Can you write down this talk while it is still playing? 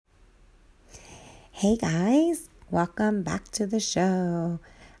Hey guys, welcome back to the show.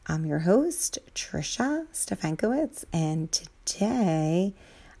 I'm your host, Trisha Stefankowitz, and today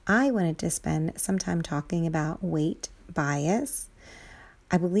I wanted to spend some time talking about weight bias.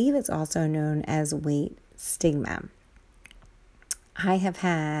 I believe it's also known as weight stigma. I have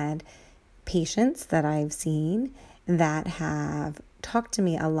had patients that I've seen that have talked to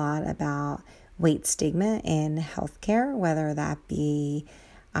me a lot about weight stigma in healthcare, whether that be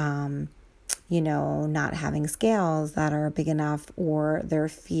not having scales that are big enough, or their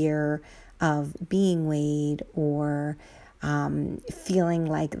fear of being weighed, or feeling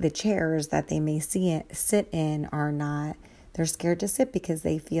like the chairs that they may sit in are not, they're scared to sit because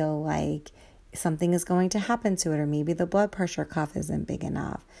they feel like something is going to happen to it, or maybe the blood pressure cuff isn't big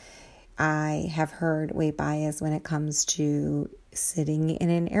enough. I have heard weight bias when it comes to sitting in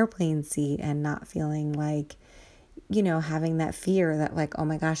an airplane seat and not feeling like, having that fear that like, oh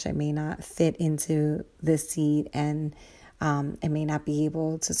my gosh, I may not fit into this seat and I may not be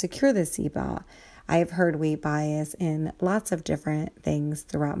able to secure the seatbelt. I have heard weight bias in lots of different things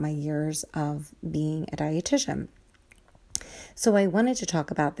throughout my years of being a dietitian. So I wanted to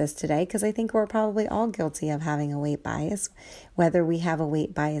talk about this today because I think we're probably all guilty of having a weight bias, whether we have a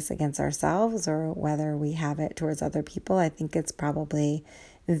weight bias against ourselves or whether we have it towards other people. I think it's probably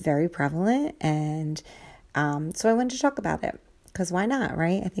very prevalent, and so I wanted to talk about it because why not,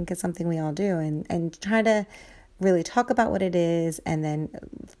 right? I think it's something we all do, and try to really talk about what it is, and then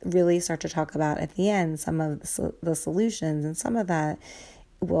really start to talk about at the end some of the solutions, and some of that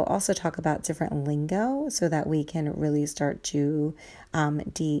we'll also talk about different lingo so that we can really start to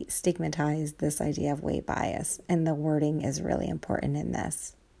destigmatize this idea of weight bias. And the wording is really important in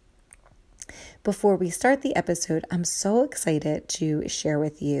this. Before we start the episode, I'm so excited to share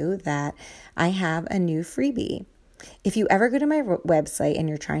with you that I have a new freebie. If you ever go to my website and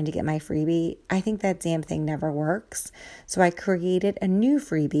you're trying to get my freebie, I think that damn thing never works. So I created a new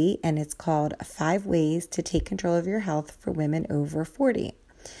freebie, and it's called 5 Ways to Take Control of Your Health for Women Over 40.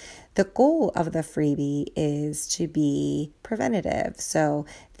 The goal of the freebie is to be preventative. So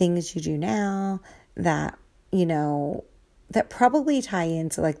things you do now that, that probably tie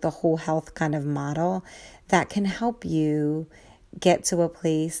into like the whole health kind of model that can help you get to a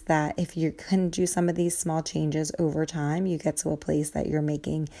place that if you can do some of these small changes over time, you get to a place that you're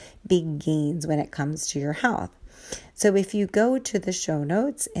making big gains when it comes to your health. So if you go to the show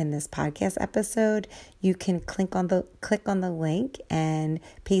notes in this podcast episode, you can click on the link and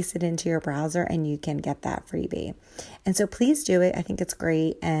paste it into your browser, and you can get that freebie. And so please do it. I think it's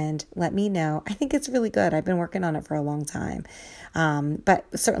great, and let me know. I think it's really good. I've been working on it for a long time, but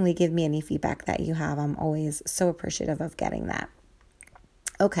certainly give me any feedback that you have. I'm always so appreciative of getting that.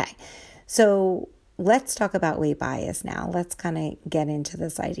 Okay, so let's talk about weight bias now. Let's kind of get into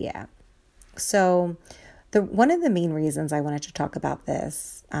this idea. So one of the main reasons I wanted to talk about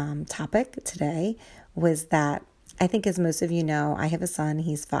this topic today was that I think, as most of you know, I have a son,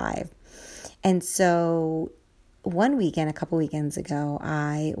 he's 5. And so a couple weekends ago,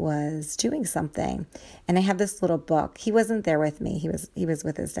 I was doing something, and I had this little book. He wasn't there with me. He was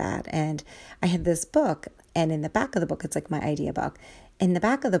with his dad, and I had this book, and in the back of the book, it's like my idea book. In the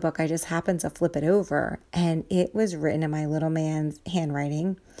back of the book, I just happened to flip it over, and it was written in my little man's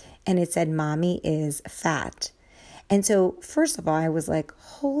handwriting, and it said, "Mommy is fat." And so first of all, I was like,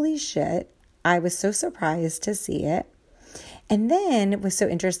 holy shit. I was so surprised to see it. And then it was so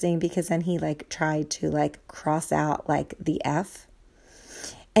interesting because then he tried to cross out the F.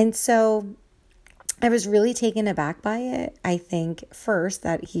 And so I was really taken aback by it. I think first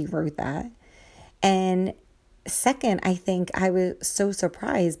that he wrote that. And second, I think I was so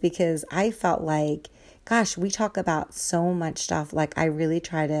surprised because I felt like, gosh, we talk about so much stuff. I really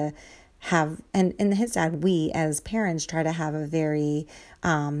try to have, and his dad, we as parents try to have a very,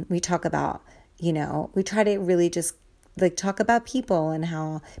 we talk about, we try to really just talk about people and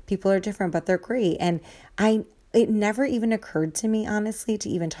how people are different, but they're great. And it never even occurred to me, honestly, to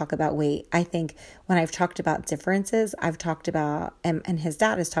even talk about weight. I think when I've talked about differences, I've talked about, and his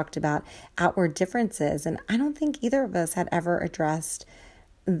dad has talked about outward differences. And I don't think either of us had ever addressed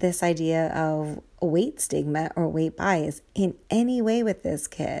this idea of weight stigma or weight bias in any way with this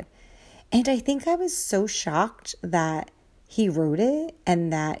kid. And I think I was so shocked that he wrote it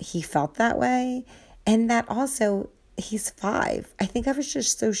and that he felt that way, and that also he's 5. I think I was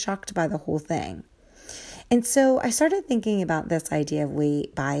just so shocked by the whole thing. And so I started thinking about this idea of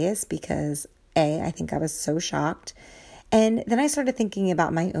weight bias because I think I was so shocked. And then I started thinking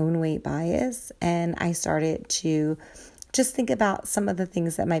about my own weight bias, and I started to just think about some of the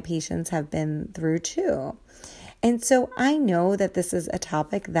things that my patients have been through too. And so I know that this is a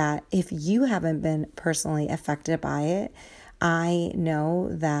topic that if you haven't been personally affected by it, I know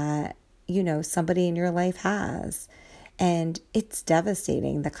that, somebody in your life has. And it's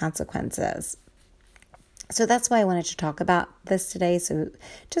devastating, the consequences. So that's why I wanted to talk about this today. So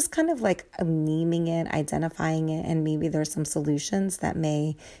just kind of like naming it, identifying it, and maybe there's some solutions that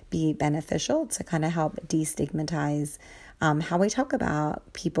may be beneficial to kind of help destigmatize how we talk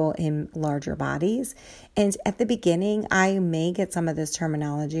about people in larger bodies. And at the beginning, I may get some of this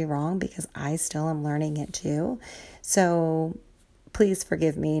terminology wrong because I still am learning it too. So please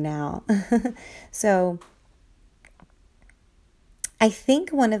forgive me now. So I think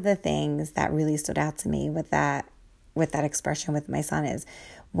one of the things that really stood out to me with that expression with my son is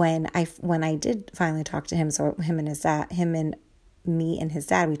when I did finally talk to him. So him and me and his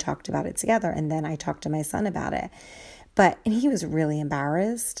dad, we talked about it together, and then I talked to my son about it. And he was really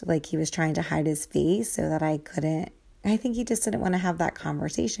embarrassed. Like, he was trying to hide his face so that I think he just didn't want to have that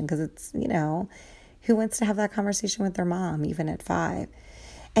conversation because it's, who wants to have that conversation with their mom, even at 5?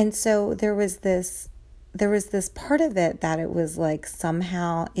 And so there was this part of it that it was like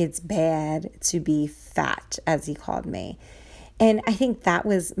somehow it's bad to be fat, as he called me. And I think that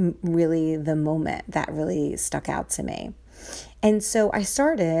was really the moment that really stuck out to me. And so I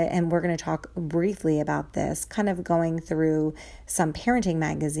started, and we're going to talk briefly about this, kind of going through some parenting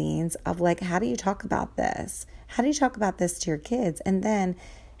magazines of like, how do you talk about this? How do you talk about this to your kids? And then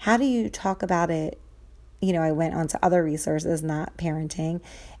how do you talk about it? I went on to other resources, not parenting,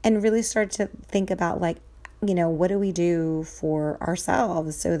 and really started to think about like, what do we do for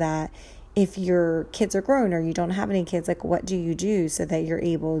ourselves so that if your kids are grown or you don't have any kids, like what do you do so that you're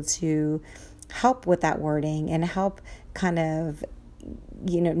able to help with that wording and help kind of,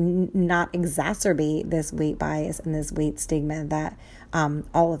 not exacerbate this weight bias and this weight stigma that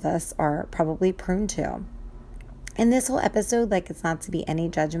all of us are probably prone to. And this whole episode, like, it's not to be any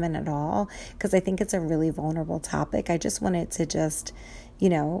judgment at all, because I think it's a really vulnerable topic. I just wanted to just,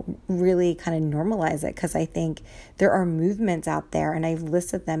 really kind of normalize it, because I think there are movements out there, and I've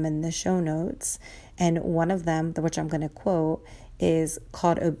listed them in the show notes. And one of them, which I'm going to quote, is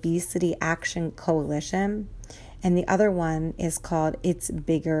called Obesity Action Coalition. And the other one is called It's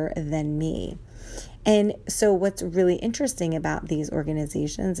Bigger Than Me. And so what's really interesting about these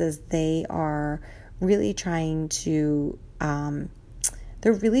organizations is they are really trying to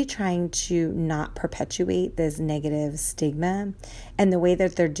not perpetuate this negative stigma. And the way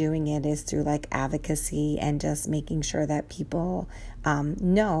that they're doing it is through like advocacy and just making sure that people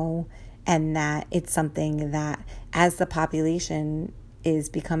know, and that it's something that as the population is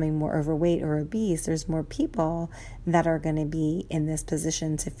becoming more overweight or obese, there's more people that are going to be in this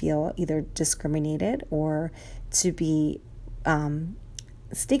position to feel either discriminated or to be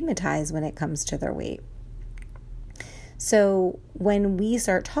stigmatized when it comes to their weight. So when we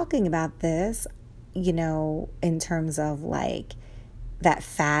start talking about this, in terms of like that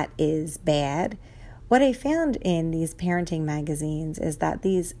fat is bad, what I found in these parenting magazines is that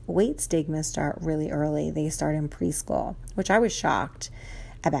these weight stigmas start really early. They start in preschool, which I was shocked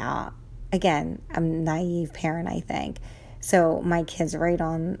about. Again, I'm a naive parent, I think. So my kid's right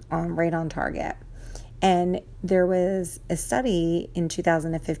on target. And there was a study in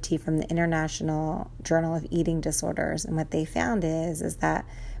 2015 from the International Journal of Eating Disorders. And what they found is that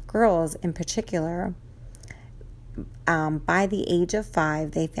girls in particular, by the age of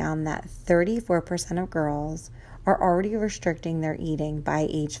 5, they found that 34% of girls are already restricting their eating by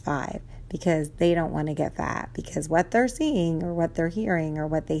age 5 because they don't want to get fat, because what they're seeing or what they're hearing or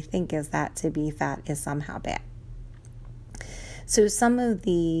what they think is that to be fat is somehow bad. So some of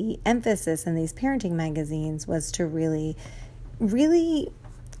the emphasis in these parenting magazines was to really, really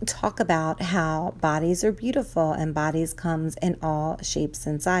talk about how bodies are beautiful and bodies comes in all shapes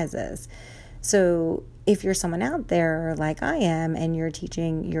and sizes. So if you're someone out there like I am and you're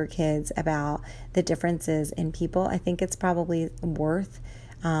teaching your kids about the differences in people, I think it's probably worth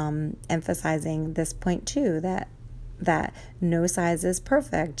emphasizing this point too, that no size is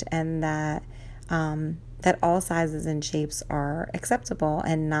perfect, and that all sizes and shapes are acceptable,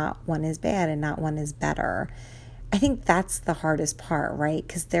 and not one is bad and not one is better. I think that's the hardest part, right?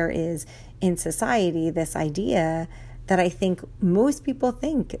 Because there is in society this idea that I think most people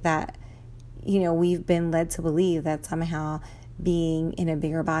think that, we've been led to believe that somehow being in a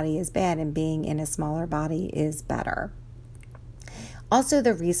bigger body is bad and being in a smaller body is better. Also,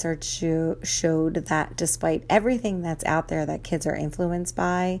 the research showed that despite everything that's out there that kids are influenced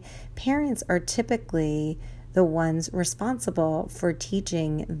by, parents are typically the ones responsible for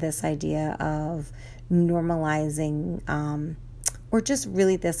teaching this idea of normalizing, or just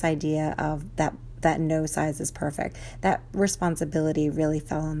really this idea of that that no size is perfect. That responsibility really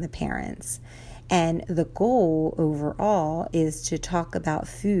fell on the parents. And the goal overall is to talk about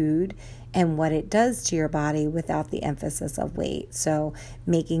food and what it does to your body without the emphasis of weight. So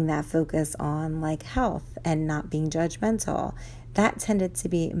making that focus on like health and not being judgmental, that tended to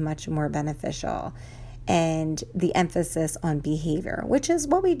be much more beneficial. And the emphasis on behavior, which is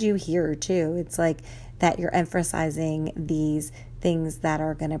what we do here too. It's like that you're emphasizing these things that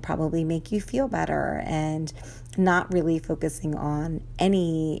are going to probably make you feel better and not really focusing on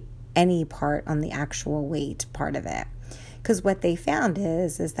any part on the actual weight part of it. Because what they found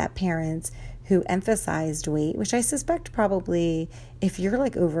is that parents who emphasized weight, which I suspect probably if you're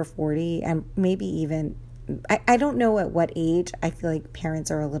like over 40 and maybe even, I don't know at what age, I feel like parents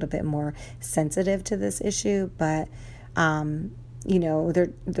are a little bit more sensitive to this issue, but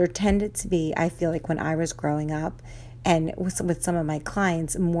there tended to be, I feel like when I was growing up and with some of my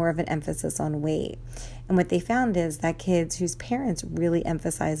clients, more of an emphasis on weight. And what they found is that kids whose parents really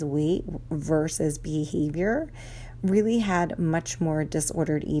emphasize weight versus behavior really had much more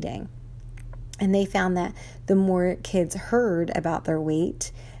disordered eating. And they found that the more kids heard about their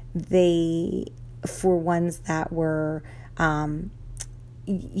weight, for ones that were, had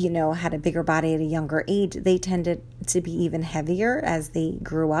a bigger body at a younger age, they tended to be even heavier as they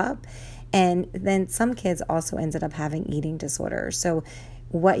grew up. And then some kids also ended up having eating disorders. So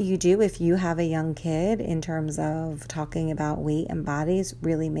what you do if you have a young kid in terms of talking about weight and bodies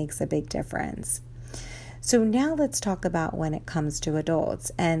really makes a big difference. So now let's talk about when it comes to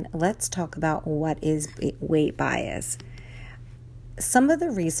adults, and let's talk about what is weight bias. Some of the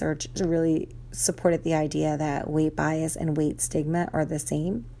research really supported the idea that weight bias and weight stigma are the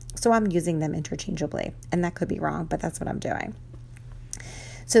same. So I'm using them interchangeably, and that could be wrong, but that's what I'm doing.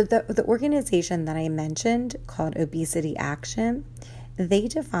 So the organization that I mentioned called Obesity Action, they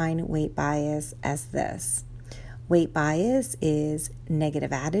define weight bias as this. Weight bias is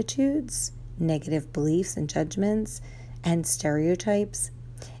negative attitudes, negative beliefs and judgments, and stereotypes,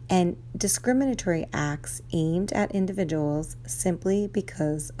 and discriminatory acts aimed at individuals simply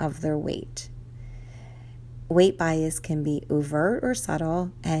because of their weight. Weight bias can be overt or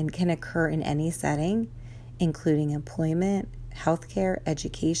subtle and can occur in any setting, including employment, healthcare,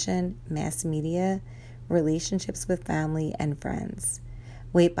 education, mass media, relationships with family and friends.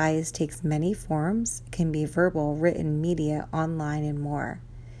 Weight bias takes many forms, can be verbal, written, media, online, and more.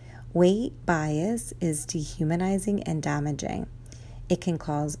 Weight bias is dehumanizing and damaging. It can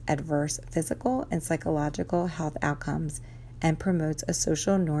cause adverse physical and psychological health outcomes and promotes a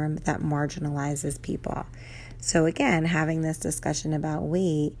social norm that marginalizes people. So again, having this discussion about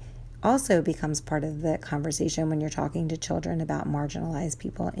weight also becomes part of the conversation when you're talking to children about marginalized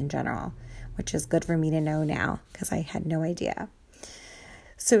people in general, which is good for me to know now because I had no idea.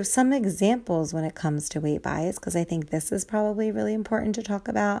 So some examples when it comes to weight bias, because I think this is probably really important to talk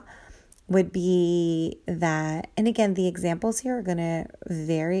about, would be that, and again, the examples here are going to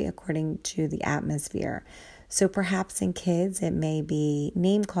vary according to the atmosphere. So perhaps in kids, it may be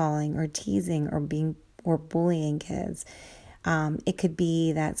name calling or teasing or bullying kids. It could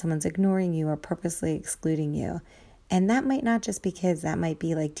be that someone's ignoring you or purposely excluding you. And that might not just be kids, that might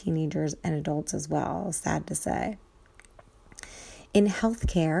be like teenagers and adults as well, sad to say. In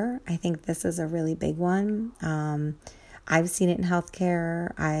healthcare, I think this is a really big one. I've seen it in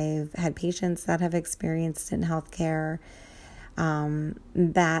healthcare. I've had patients that have experienced it in healthcare,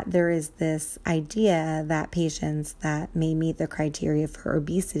 that there is this idea that patients that may meet the criteria for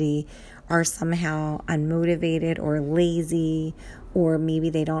obesity are somehow unmotivated or lazy, or maybe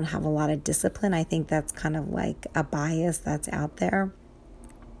they don't have a lot of discipline. I think that's kind of like a bias that's out there.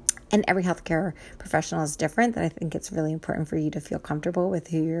 And every healthcare professional is different. That I think it's really important for you to feel comfortable with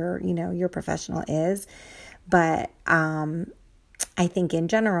who your professional is. But I think in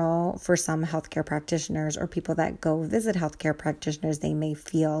general, for some healthcare practitioners or people that go visit healthcare practitioners, they may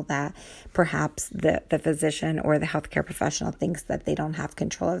feel that perhaps the physician or the healthcare professional thinks that they don't have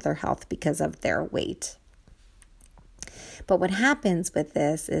control of their health because of their weight. But what happens with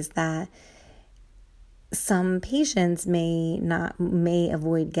this is that some patients may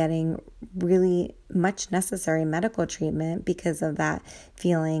avoid getting really much necessary medical treatment because of that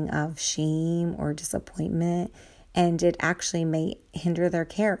feeling of shame or disappointment, and it actually may hinder their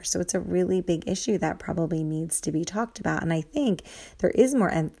care. So it's a really big issue that probably needs to be talked about. And I think there is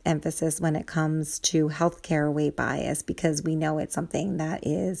more emphasis when it comes to healthcare weight bias because we know it's something that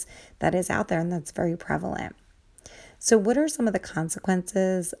is out there and that's very prevalent. So what are some of the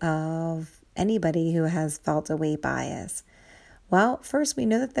consequences of anybody who has felt a weight bias? Well, first, we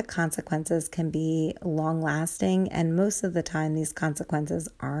know that the consequences can be long-lasting, and most of the time these consequences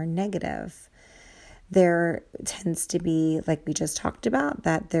are negative. There tends to be, like we just talked about,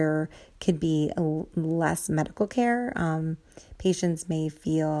 that there could be less medical care. Patients may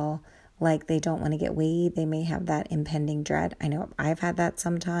feel like they don't want to get weighed. They may have that impending dread. I know I've had that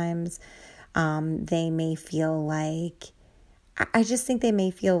sometimes. They may feel like, I just think they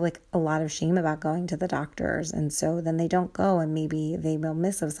may feel like a lot of shame about going to the doctors. And so then they don't go, and maybe they will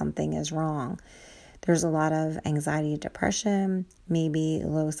miss if something is wrong. There's a lot of anxiety, depression, maybe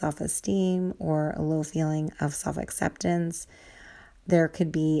low self-esteem or a low feeling of self-acceptance. There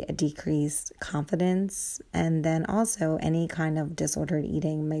could be a decreased confidence, and then also any kind of disordered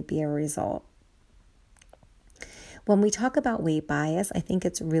eating might be a result. When we talk about weight bias, I think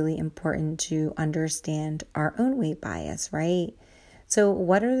it's really important to understand our own weight bias, right? So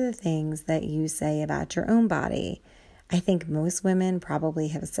what are the things that you say about your own body? I think most women probably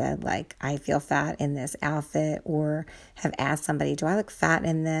have said, like, I feel fat in this outfit, or have asked somebody, do I look fat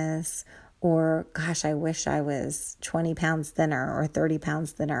in this? Or, gosh, I wish I was 20 pounds thinner or 30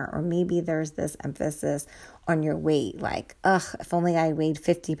 pounds thinner. Or maybe there's this emphasis on your weight, like, if only I weighed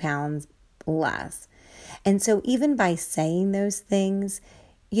 50 pounds less. And so even by saying those things,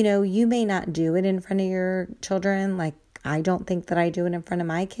 you may not do it in front of your children. Like, I don't think that I do it in front of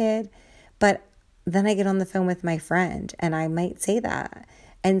my kid, but then I get on the phone with my friend and I might say that.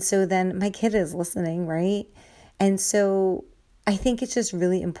 And so then my kid is listening, right? And so I think it's just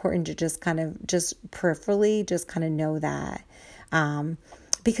really important to just peripherally just kind of know that.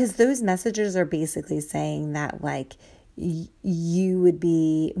 Because those messages are basically saying that, like, you would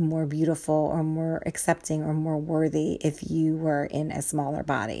be more beautiful or more accepting or more worthy if you were in a smaller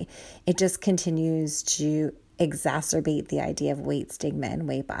body. It just continues to exacerbate the idea of weight stigma and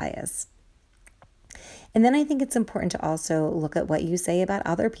weight bias. And then I think it's important to also look at what you say about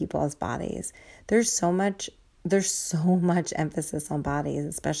other people's bodies. There's so much emphasis on bodies,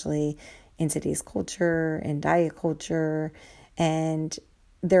 especially in today's culture, in diet culture. And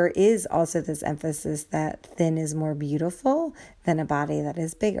there is also this emphasis that thin is more beautiful than a body that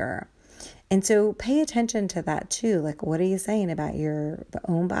is bigger. And so pay attention to that too. Like, what are you saying about your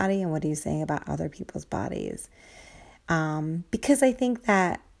own body, and what are you saying about other people's bodies? Because I think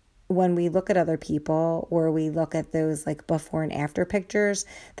that when we look at other people, or we look at those like before and after pictures,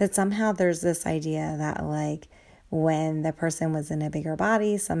 that somehow there's this idea that, like, when the person was in a bigger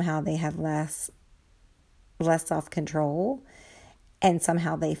body, somehow they had less self-control, and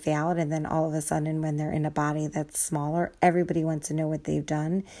somehow they failed. And then all of a sudden, when they're in a body that's smaller, everybody wants to know what they've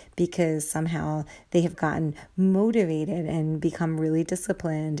done, because somehow they have gotten motivated and become really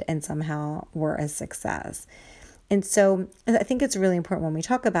disciplined and somehow were a success. And so I think it's really important when we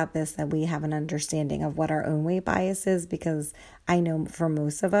talk about this that we have an understanding of what our own weight bias is, because I know for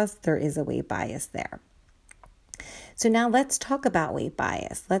most of us, there is a weight bias there. So now let's talk about weight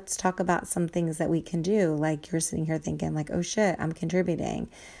bias. Let's talk about some things that we can do. Like, you're sitting here thinking, like, oh shit, I'm contributing.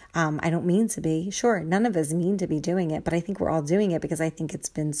 I don't mean to be. Sure, none of us mean to be doing it, but I think we're all doing it because I think it's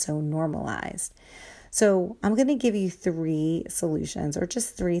been so normalized. So I'm going to give you 3 solutions, or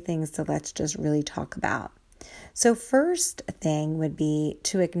just 3 things to let's just really talk about. So first thing would be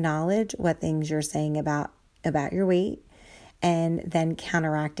to acknowledge what things you're saying about your weight, and then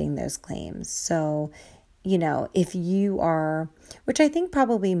counteracting those claims. So, if you are, which I think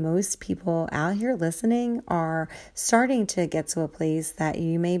probably most people out here listening are starting to get to a place that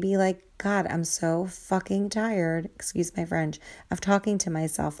you may be like, God, I'm so fucking tired, excuse my French, of talking to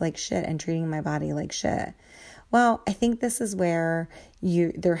myself like shit and treating my body like shit. Well, I think this is where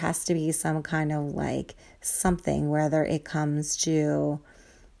there has to be some kind of like something, whether it comes to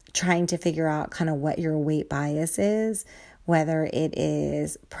trying to figure out kind of what your weight bias is, whether it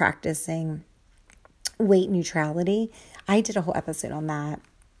is practicing weight neutrality. I did a whole episode on that.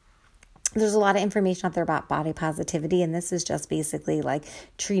 There's a lot of information out there about body positivity, and this is just basically like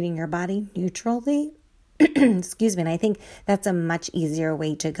treating your body neutrally. Excuse me. And I think that's a much easier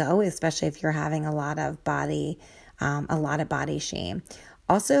way to go, especially if you're having a lot of body shame.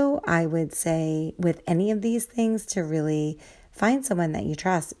 Also, I would say with any of these things to really find someone that you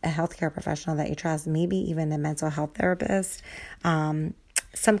trust, a healthcare professional that you trust, maybe even a mental health therapist,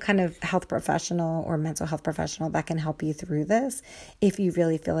 some kind of health professional or mental health professional that can help you through this if you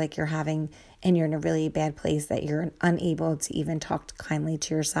really feel like you're in a really bad place that you're unable to even talk kindly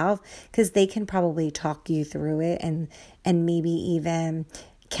to yourself, because they can probably talk you through it and maybe even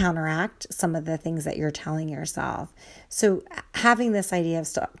counteract some of the things that you're telling yourself. So having this idea of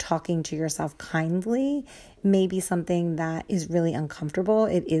talking to yourself kindly may be something that is really uncomfortable.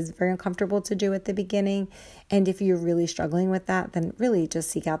 It is very uncomfortable to do at the beginning. And if you're really struggling with that, then really just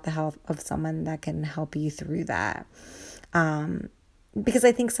seek out the help of someone that can help you through that. because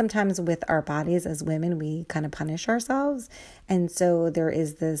I think sometimes with our bodies as women, we kind of punish ourselves. And so there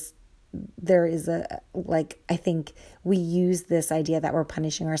is I think we use this idea that we're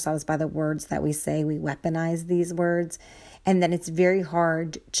punishing ourselves by the words that we say. We weaponize these words. And then it's very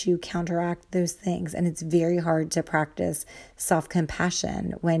hard to counteract those things. And it's very hard to practice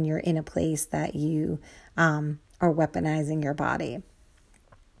self-compassion when you're in a place that you are weaponizing your body.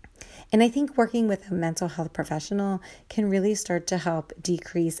 And I think working with a mental health professional can really start to help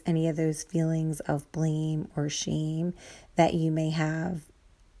decrease any of those feelings of blame or shame that you may have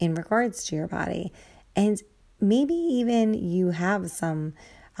in regards to your body. And maybe even you have some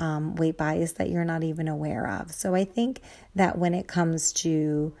weight bias that you're not even aware of. So I think that when it comes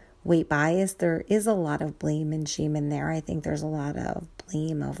to weight bias, there is a lot of blame and shame in there. I think there's a lot of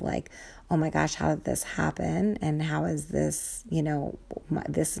blame of like, oh my gosh, how did this happen? And how is this,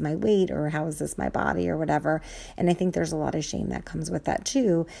 this is my weight, or how is this my body, or whatever. And I think there's a lot of shame that comes with that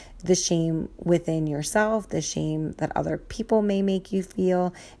too. The shame within yourself, the shame that other people may make you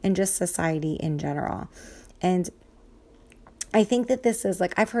feel, and just society in general. And I think that this is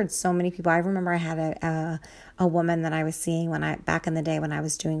like, I've heard so many people. I remember I had a woman that I was seeing back in the day when I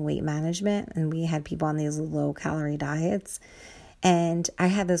was doing weight management, and we had people on these low calorie diets. And I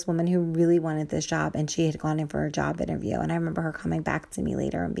had this woman who really wanted this job, and she had gone in for a job interview. And I remember her coming back to me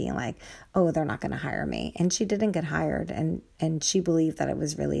later and being like, oh, they're not going to hire me. And she didn't get hired. And she believed that it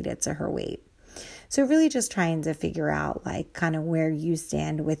was related to her weight. So really just trying to figure out like kind of where you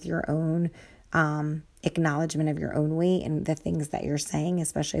stand with your own acknowledgement of your own weight and the things that you're saying,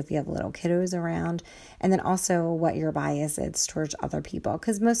 especially if you have little kiddos around, and then also what your bias is towards other people,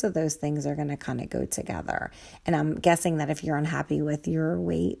 because most of those things are going to kind of go together. And I'm guessing that if you're unhappy with your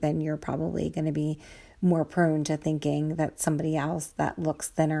weight, then you're probably going to be more prone to thinking that somebody else that looks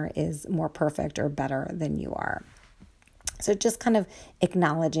thinner is more perfect or better than you are. So just kind of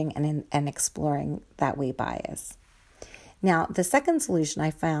acknowledging and exploring that weight bias. Now, the second solution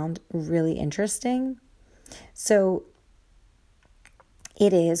I found really interesting. So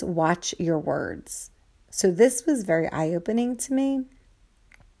it is watch your words. So this was very eye-opening to me,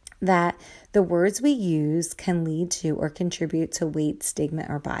 that the words we use can lead to or contribute to weight, stigma,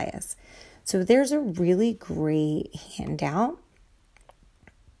 or bias. So there's a really great handout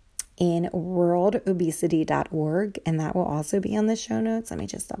in worldobesity.org, and that will also be on the show notes. Let me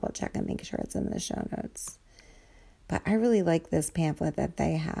just double check and make sure it's in the show notes. But I really like this pamphlet that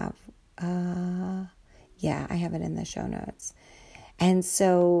they have. I have it in the show notes. And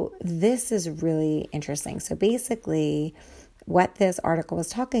so this is really interesting. So basically, what this article was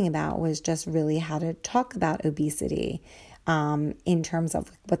talking about was just really how to talk about obesity in terms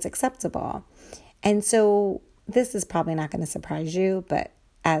of what's acceptable. And so this is probably not going to surprise you, but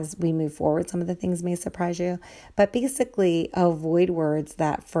as we move forward, some of the things may surprise you. But basically, avoid words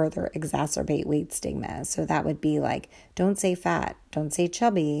that further exacerbate weight stigma. So that would be like, don't say fat, don't say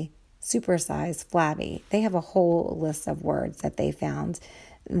chubby, supersized, flabby. They have a whole list of words that they found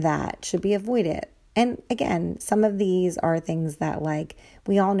that should be avoided. And again, some of these are things that like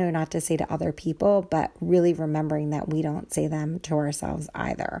we all know not to say to other people, but really remembering that we don't say them to ourselves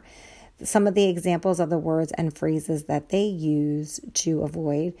either. Some of the examples of the words and phrases that they use to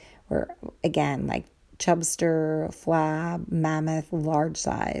avoid were, again, like chubster, flab, mammoth, large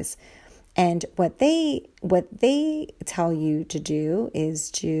size. And what they tell you to do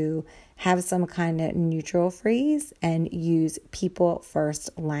is to have some kind of neutral phrase and use people first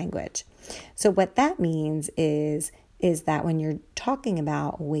language. So what that means is that when you're talking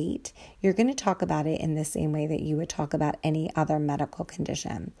about weight, you're going to talk about it in the same way that you would talk about any other medical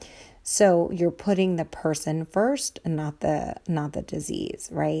condition. So you're putting the person first and not the disease,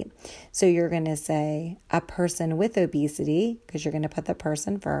 right? So you're going to say a person with obesity, because you're going to put the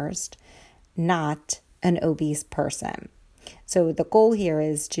person first, not an obese person. So the goal here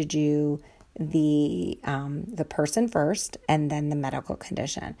is to do the person first and then the medical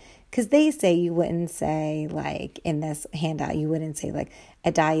condition. Because they say you wouldn't say, like in this handout, you wouldn't say like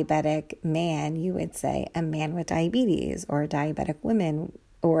a diabetic man, you would say a man with diabetes, or a diabetic woman,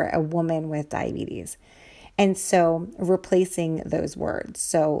 or a woman with diabetes. And so replacing those words.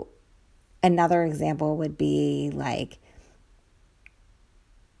 So another example would be like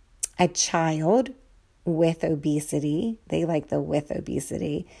a child with obesity. They like the with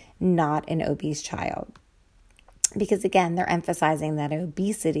obesity, not an obese child. Because again, they're emphasizing that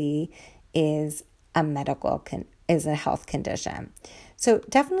obesity is is a health condition. So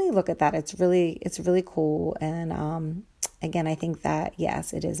definitely look at that. It's really cool. And again, I think that,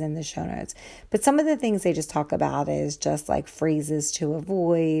 yes, it is in the show notes. But some of the things they just talk about is just like phrases to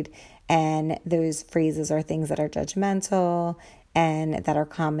avoid. And those phrases are things that are judgmental and that are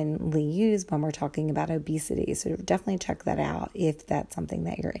commonly used when we're talking about obesity. So definitely check that out if that's something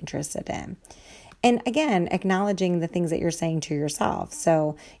that you're interested in. And again, acknowledging the things that you're saying to yourself.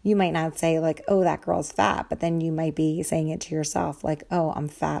 So you might not say like, oh, that girl's fat, but then you might be saying it to yourself like, oh, I'm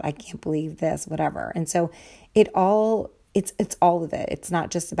fat. I can't believe this, whatever. And so it's all of it. It's not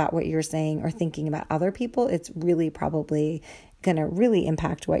just about what you're saying or thinking about other people. It's really probably going to really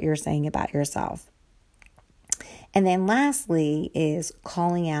impact what you're saying about yourself. And then lastly is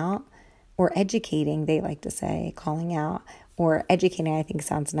calling out or educating. They like to say calling out or educating, I think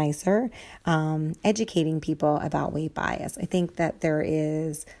sounds nicer. Educating people about weight bias. I think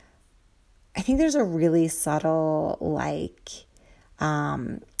there's a really subtle weight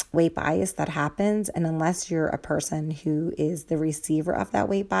bias that happens. And unless you're a person who is the receiver of that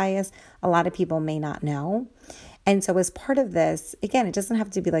weight bias, a lot of people may not know. And so as part of this, again, it doesn't have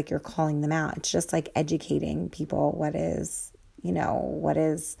to be like you're calling them out. It's just like educating people what is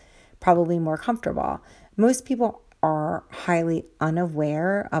probably more comfortable. Most people are highly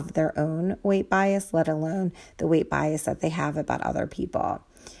unaware of their own weight bias, let alone the weight bias that they have about other people.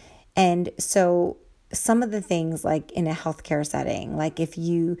 And so some of the things like in a healthcare setting, like if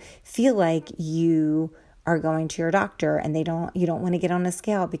you feel like you are going to your doctor and you don't want to get on a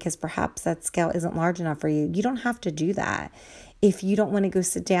scale because perhaps that scale isn't large enough for you, you don't have to do that. If you don't want to go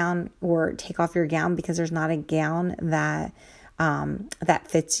sit down or take off your gown because there's not a gown that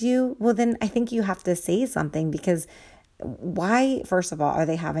fits you, well, then I think you have to say something, because why, first of all, are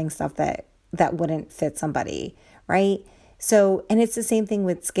they having stuff that wouldn't fit somebody, right? So, and it's the same thing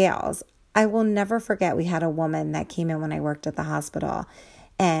with scales. I will never forget, we had a woman that came in when I worked at the hospital,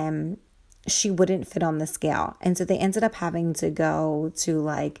 and she wouldn't fit on the scale. And so they ended up having to go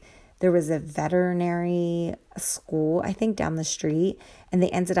to there was a veterinary school, I think, down the street, and they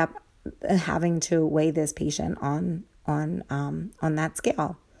ended up having to weigh this patient on that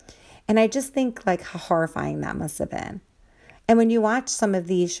scale. And I just think how horrifying that must have been. And when you watch some of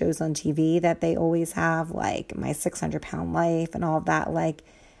these shows on TV that they always have, like My 600-Pound Life and all of that,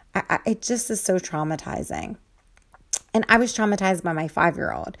 it just is so traumatizing. And I was traumatized by my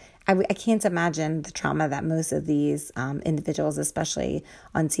 5-year-old. I can't imagine the trauma that most of these individuals, especially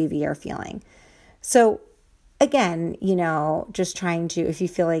on TV, are feeling. So again, just trying to, if you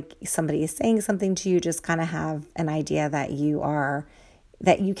feel like somebody is saying something to you, just kind of have an idea that you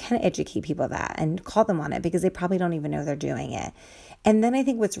can educate people and call them on it, because they probably don't even know they're doing it. And then I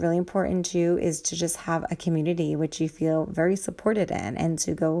think what's really important too is to just have a community which you feel very supported in, and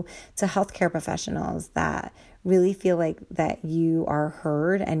to go to healthcare professionals that really feel like that you are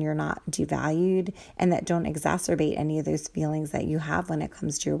heard and you're not devalued, and that don't exacerbate any of those feelings that you have when it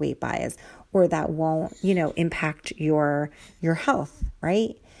comes to your weight bias, or that won't, impact your health,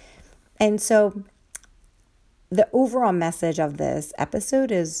 right? And so the overall message of this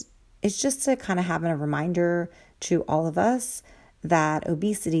episode is just to kind of have a reminder to all of us that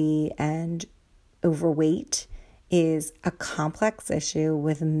obesity and overweight is a complex issue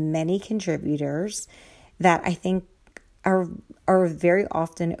with many contributors that I think are very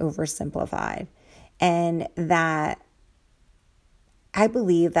often oversimplified, and that I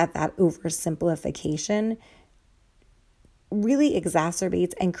believe that oversimplification really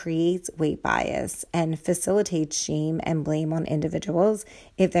exacerbates and creates weight bias and facilitates shame and blame on individuals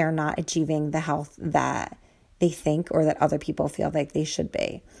if they're not achieving the health that they think or that other people feel like they should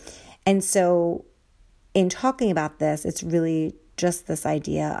be. And so in talking about this, it's really just this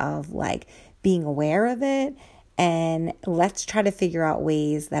idea of being aware of it, and let's try to figure out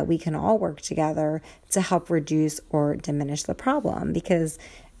ways that we can all work together to help reduce or diminish the problem, because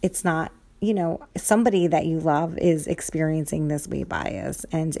it's not, somebody that you love is experiencing this weight bias,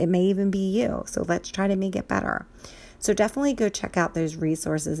 and it may even be you. So let's try to make it better. So definitely go check out those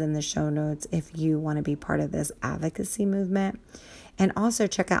resources in the show notes if you want to be part of this advocacy movement. And also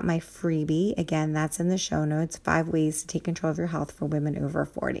check out my freebie. Again, that's in the show notes, 5 ways to take control of your health for women over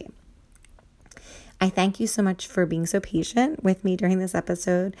 40. I thank you so much for being so patient with me during this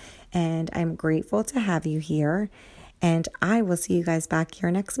episode, and I'm grateful to have you here. And I will see you guys back here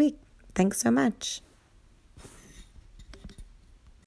next week. Thanks so much.